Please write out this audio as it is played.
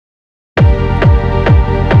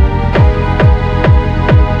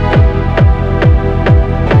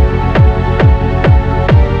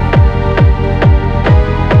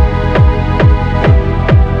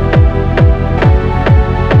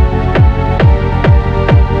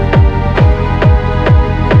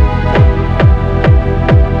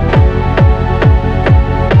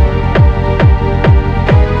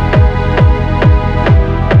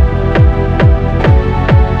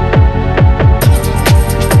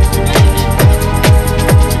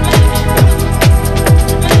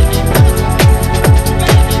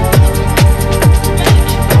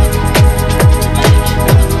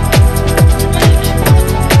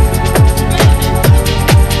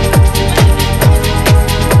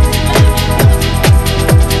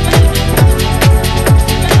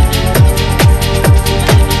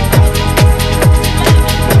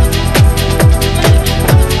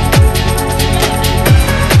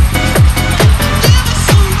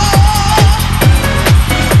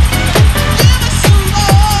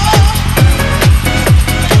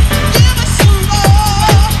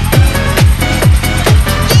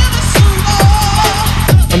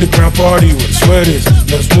party where the sweat is.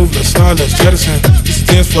 Let's move, let's slide, let's jettison. It's a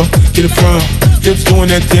dance floor, get it from. Hips doing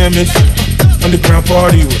that damage. Underground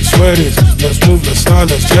party where the sweat is. Let's move, let's slide,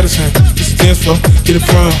 let's jettison. It's a dance floor, get it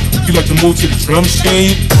from. You like to move to the drum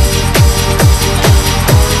machine?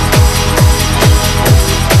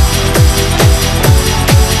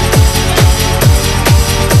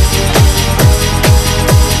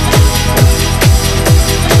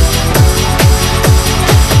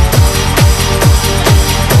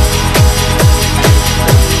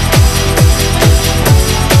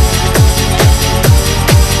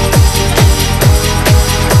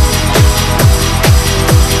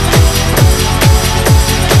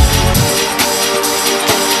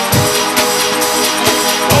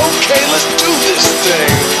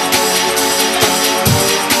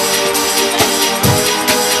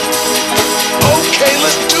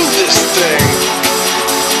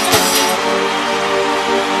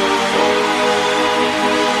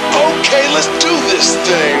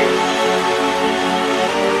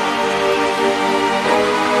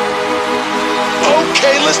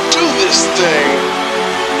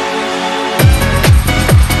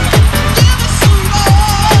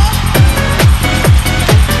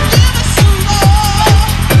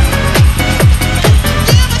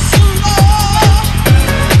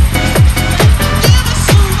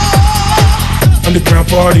 Underground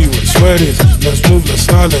party where the sweat is. Let's move, let's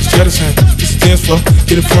slide, let's jettison. It's a dance floor,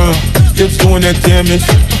 get it from. Hips doing that damage.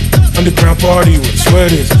 Underground party where the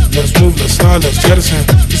sweat is. Let's move, let's slide, let's jettison.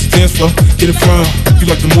 It's a dance floor, get it from. You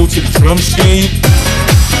like to move to the drum machine?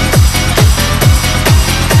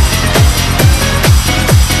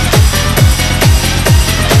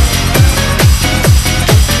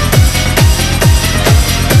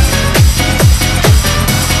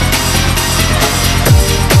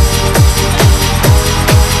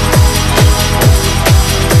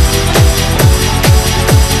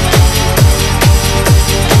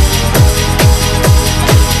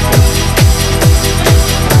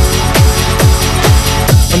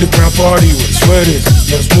 Underground party where the sweat is.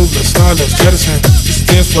 Let's move, let's slide, let's jettison. It's a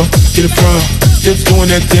dance floor, get it from. Hips doing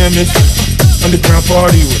that damage. Underground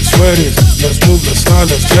party where the sweat is. Let's move, let's slide,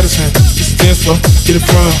 let's jettison. It's a dance floor, get it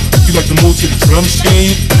from. You like to move to the drum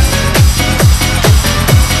machine?